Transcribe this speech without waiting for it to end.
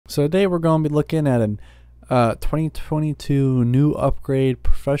So today we're going to be looking at an 2022 new upgrade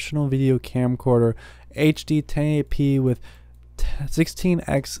professional video camcorder HD 1080p with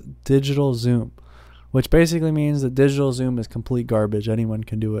 16x digital zoom, which basically means that digital zoom is complete garbage. Anyone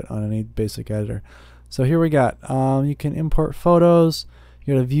can do it on any basic editor. So here we got, you can import photos,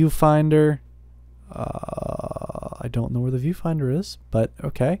 you got a viewfinder. I don't know where the viewfinder is, but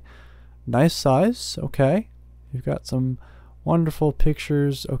okay. Nice size, okay. You've got some wonderful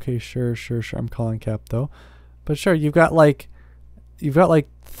pictures. Okay, sure. I'm calling cap though. But sure, you've got like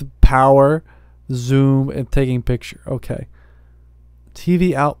the power, zoom, and taking picture. Okay.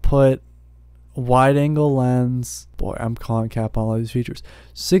 TV output, wide angle lens. Boy, I'm calling cap on all these features.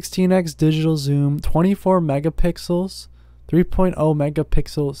 16x digital zoom, 24 megapixels, 3.0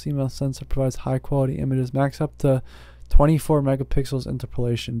 megapixel CMOS sensor provides high quality images, max up to 24 megapixels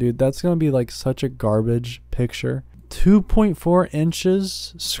interpolation. Dude, that's gonna be like such a garbage picture. 2.4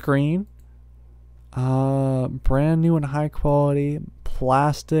 inches screen, brand new and high quality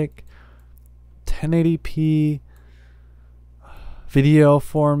plastic, 1080p video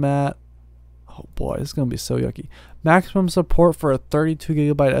format. Oh boy, this is gonna be so yucky. Maximum support for a 32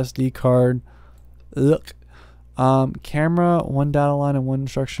 gigabyte SD card. Look. Camera, one data line, and one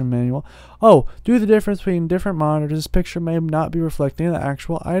instruction manual. Oh, due to the difference between different monitors, this picture may not be reflecting the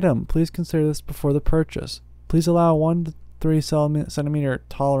actual item. Please consider this before the purchase. Please allow 1 to 3 centimeter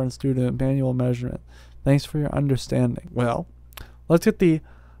tolerance due to manual measurement. Thanks for your understanding. Well, let's get the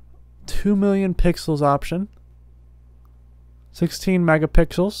 2 million pixels option. 16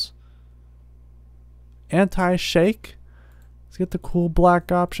 megapixels. Anti-shake. Let's get the cool black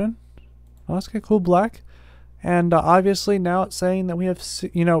option. Oh, let's get cool black. And obviously now it's saying that we have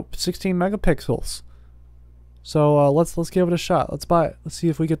 16 megapixels. So let's give it a shot. Let's buy it. Let's see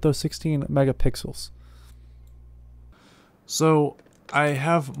if we get those 16 megapixels. So I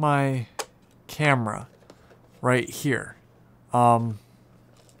have my camera right here.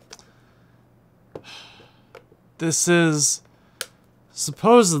 This is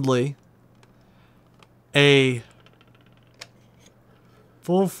supposedly a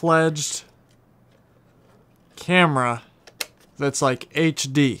full-fledged camera that's like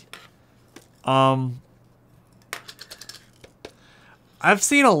HD. I've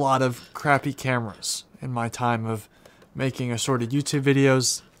seen a lot of crappy cameras in my time of making assorted YouTube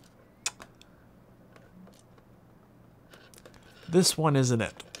videos. This one isn't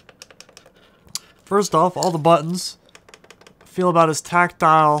it. First off, all the buttons feel about as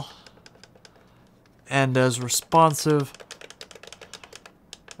tactile and as responsive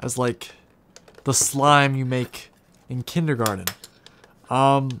as like the slime you make in kindergarten.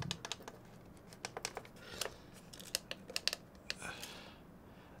 Not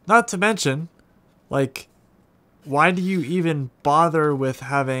to mention, like, why do you even bother with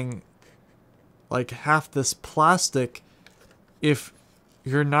having like half this plastic if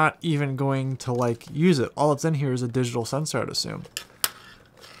you're not even going to like use it? All that's in here is a digital sensor, I'd assume.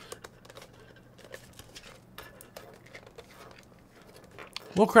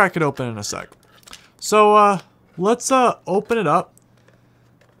 We'll crack it open in a sec. So let's open it up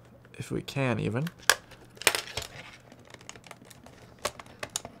if we can even.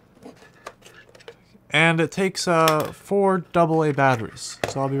 And it takes 4 AA batteries,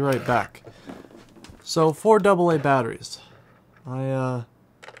 so I'll be right back. So 4 AA batteries. I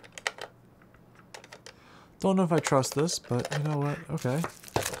don't know if I trust this, but you know what? Okay.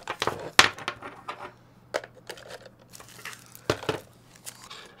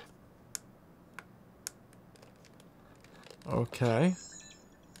 Okay.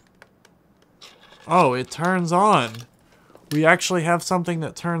 Oh, it turns on. We actually have something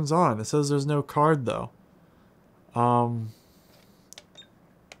that turns on. It says there's no card though. No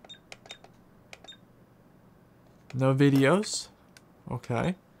videos.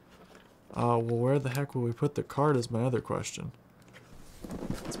 Okay. Well, where the heck will we put the card is my other question.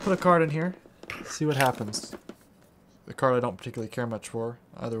 Let's put a card in here. See what happens. The card I don't particularly care much for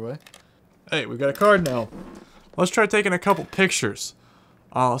either way. Hey, we got a card now. Let's try taking a couple pictures.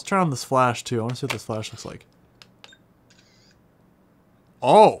 Let's turn on this flash too. I want to see what this flash looks like.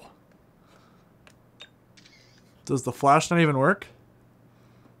 Oh! Does the flash not even work?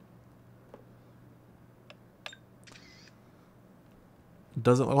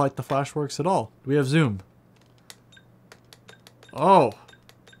 Doesn't look like the flash works at all. Do we have zoom? Oh!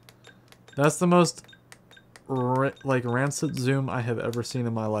 That's the most like rancid zoom I have ever seen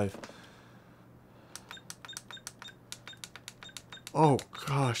in my life. Oh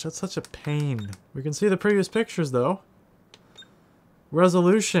gosh, that's such a pain. We can see the previous pictures though.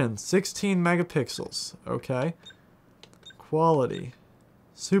 Resolution, 16 megapixels. Okay. Quality,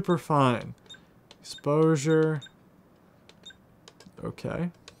 Super fine. Exposure. Okay.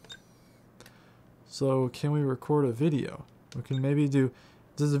 So can we record a video? We can maybe do...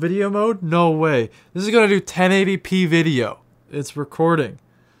 This is video mode? No way. This is going to do 1080p video. It's recording.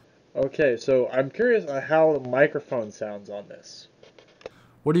 Okay, so I'm curious how the microphone sounds on this.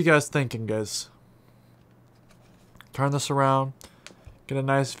 What are you guys thinking, guys? Turn this around. Get a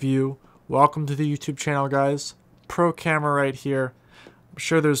nice view. Welcome to the YouTube channel, guys. Pro camera right here. I'm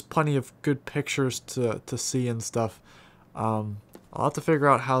sure there's plenty of good pictures to see and stuff. I'll have to figure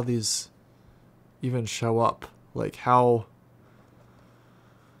out how these even show up. Like how...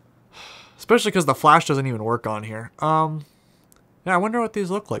 Especially because the flash doesn't even work on here. Yeah, I wonder what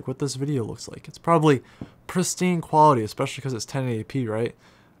these look like, what this video looks like. It's probably pristine quality, especially because it's 1080p, right?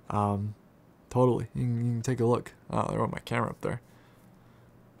 Totally. You can take a look. Oh, there went my camera up there.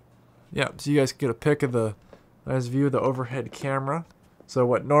 Yeah, so you guys can get a pic of the nice view of the overhead camera. So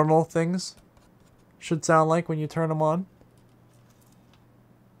what normal things should sound like when you turn them on.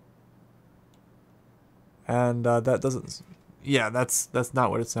 And that doesn't... Yeah, that's not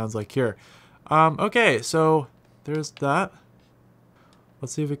what it sounds like here. Okay, so there's that.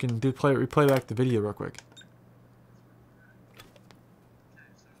 Let's see if we can replay back the video real quick.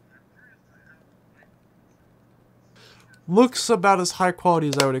 Looks about as high quality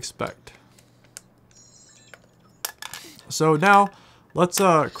as I would expect. So now let's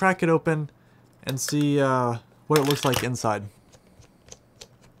crack it open and see what it looks like inside.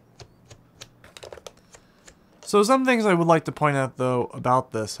 So some things I would like to point out though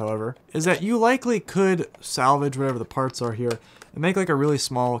about this, however, is that you likely could salvage whatever the parts are here and make like a really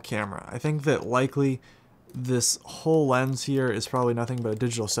small camera. I think that likely this whole lens here is probably nothing but a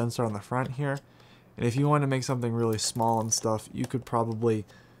digital sensor on the front here. And if you want to make something really small and stuff, you could probably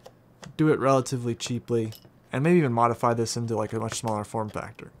do it relatively cheaply and maybe even modify this into like a much smaller form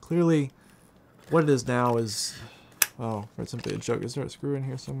factor. Clearly, what it is now is, oh, it's simply a joke. Is there a screw in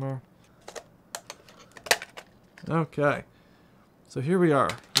here somewhere? Okay, so here we are.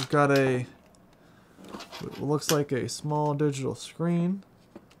 We've got a, what looks like a small digital screen.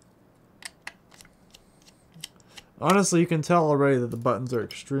 Honestly, you can tell already that the buttons are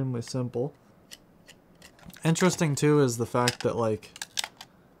extremely simple. Interesting too is the fact that like,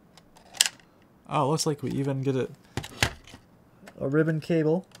 oh, it looks like we even get a ribbon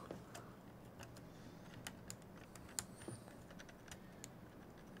cable.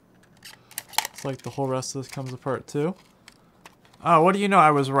 Like the whole rest of this comes apart too. Oh, what do you know?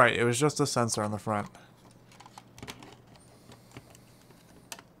 I was right. It was just a sensor on the front.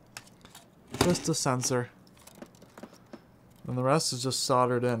 Just a sensor. And the rest is just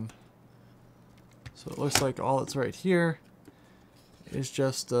soldered in. So it looks like all that's right here is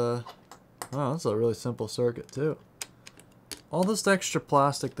just oh, that's a really simple circuit too. All this extra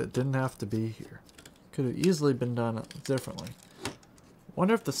plastic that didn't have to be here. Could have easily been done differently.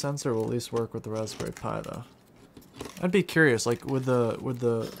 Wonder if the sensor will at least work with the Raspberry Pi though. I'd be curious, like would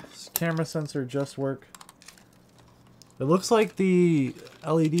the camera sensor just work? It looks like the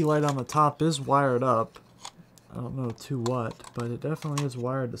LED light on the top is wired up. I don't know to what, but it definitely is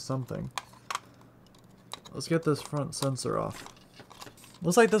wired to something. Let's get this front sensor off.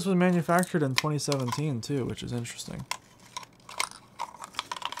 Looks like this was manufactured in 2017 too, which is interesting.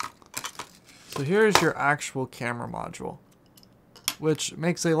 So here's your actual camera module, which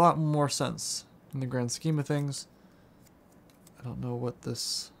makes a lot more sense in the grand scheme of things. I don't know what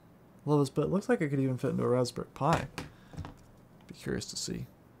this level is, but it looks like it could even fit into a Raspberry Pi. Be curious to see.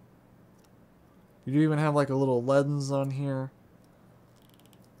 You do even have like a little lens on here.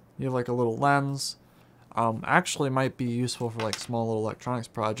 You have like a little lens. Actually might be useful for like small little electronics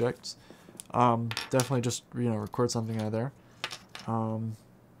projects. Definitely just, you know, record something out of there.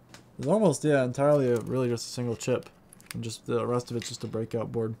 It's almost, yeah, entirely really just a single chip. And just the rest of it's just a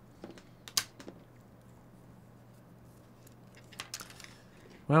breakout board.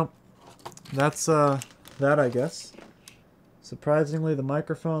 Well, that's that, I guess. Surprisingly, the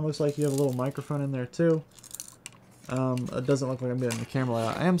microphone looks like you have a little microphone in there too. It doesn't look like I'm getting the camera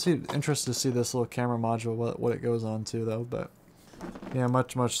layout. I am interested to see this little camera module, what it goes on to though. But yeah,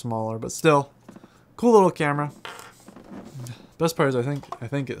 much smaller, but still cool little camera. Best part is I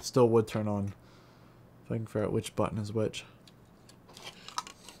think it still would turn on. If I can figure out which button is which.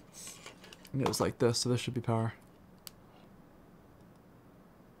 It goes like this, so this should be power.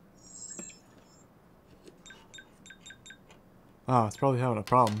 Oh, it's probably having a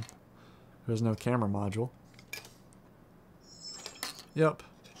problem. There's no camera module. Yep.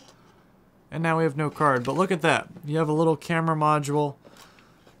 And now we have no card, but look at that. You have a little camera module,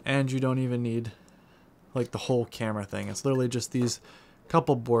 and you don't even need like the whole camera thing. It's literally just these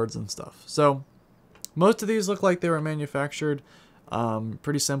couple boards and stuff. So most of these look like they were manufactured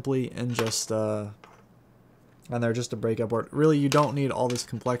pretty simply and just and they're just a breakout board. Really, you don't need all this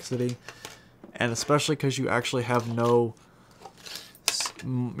complexity, and especially because you actually have no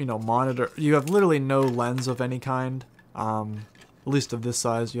monitor. You have literally no lens of any kind, at least of this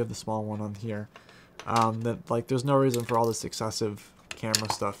size. You have the small one on here. That like there's no reason for all this excessive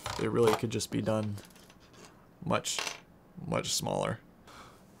camera stuff. It really could just be done much smaller.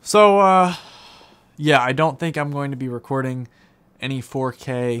 So yeah, I don't think I'm going to be recording any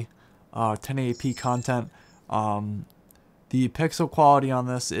 4K 1080p content. The pixel quality on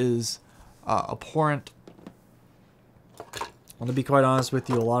this is abhorrent. To be quite honest with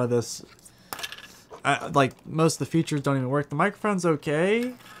you, a lot of this, like most of the features don't even work. The microphone's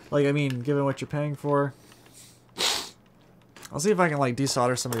okay. Like, I mean, given what you're paying for. I'll see if I can like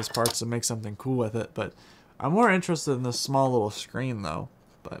desolder some of these parts and make something cool with it. But I'm more interested in this small little screen though.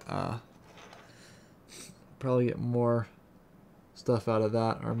 But probably get more stuff out of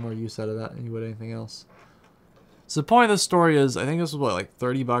that, or more use out of that than you would anything else. So the point of this story is, I think this was what, like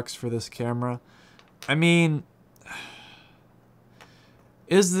 30 bucks for this camera. I mean,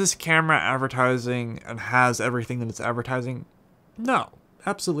 is this camera advertising and has everything that it's advertising? No,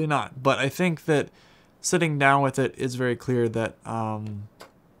 absolutely not. But I think that sitting down with it is very clear that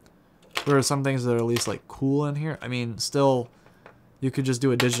there are some things that are at least like cool in here. I mean, still, you could just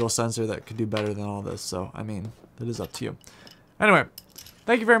do a digital sensor that could do better than all this. So, I mean, it is up to you. Anyway,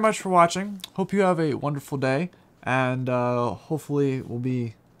 thank you very much for watching. Hope you have a wonderful day. And hopefully we'll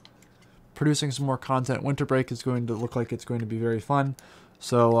be producing some more content. Winter break is going to look like it's going to be very fun.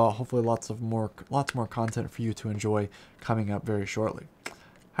 So hopefully lots more content for you to enjoy coming up very shortly.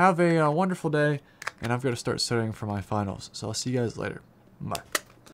 Have a wonderful day, and I've got to start studying for my finals. So I'll see you guys later. Bye.